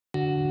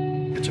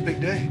It's a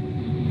big day.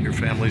 Your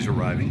family's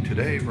arriving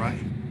today, right?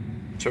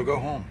 So go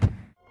home.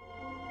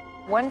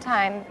 One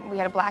time, we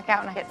had a blackout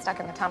and I get stuck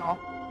in the tunnel.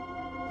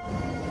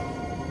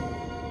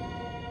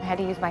 I had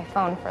to use my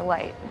phone for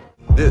light.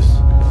 This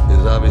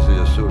is obviously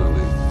a pseudo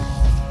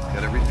lead.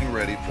 Get everything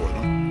ready for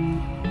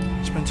them.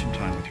 Spend some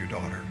time with your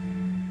daughter.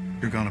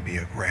 You're gonna be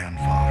a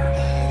grandfather.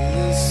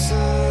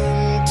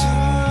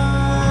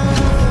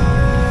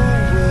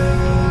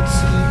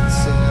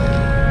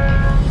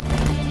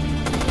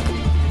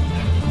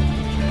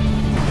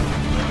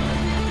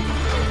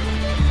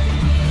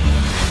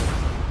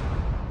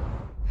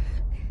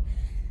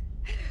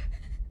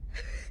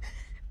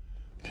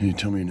 Can you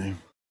tell me your name?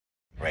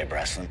 Ray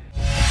Breslin.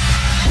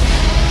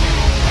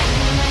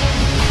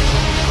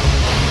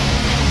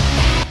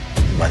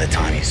 By the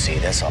time you see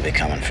this, I'll be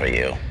coming for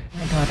you.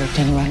 My daughter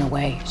didn't run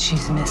away.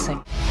 She's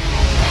missing.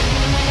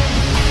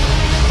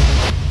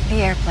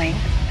 The airplane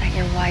that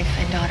your wife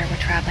and daughter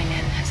were traveling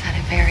in has had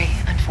a very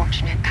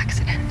unfortunate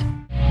accident.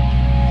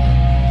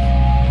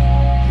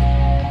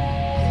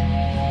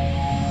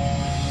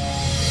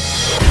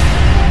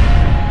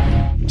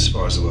 As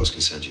far as the will's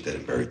concerned, you're dead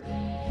and buried.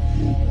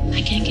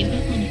 I can't give up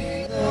on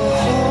it.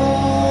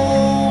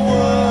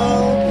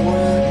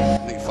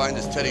 When you find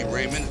this Teddy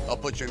Raymond, I'll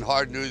put you in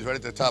hard news right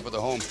at the top of the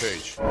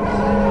homepage.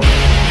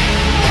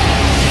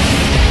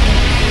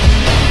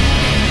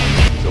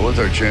 So what's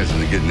our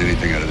chances of getting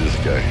anything out of this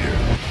guy here?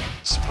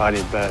 It's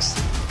probably best.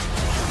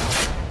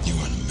 You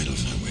are in the middle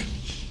of nowhere.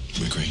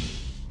 We agree.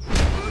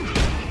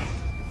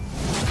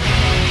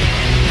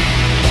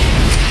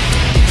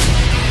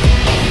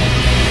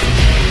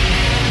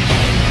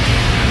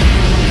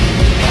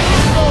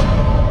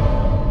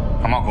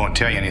 I'm not going to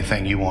tell you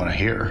anything you want to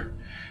hear.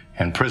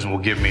 And prison will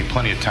give me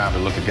plenty of time to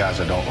look at guys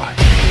I don't like.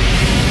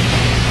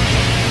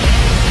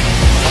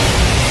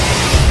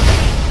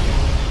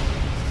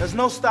 There's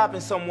no stopping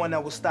someone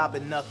that will stop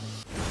at nothing.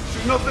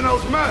 See, nothing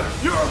else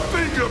matters. You're a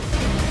finger.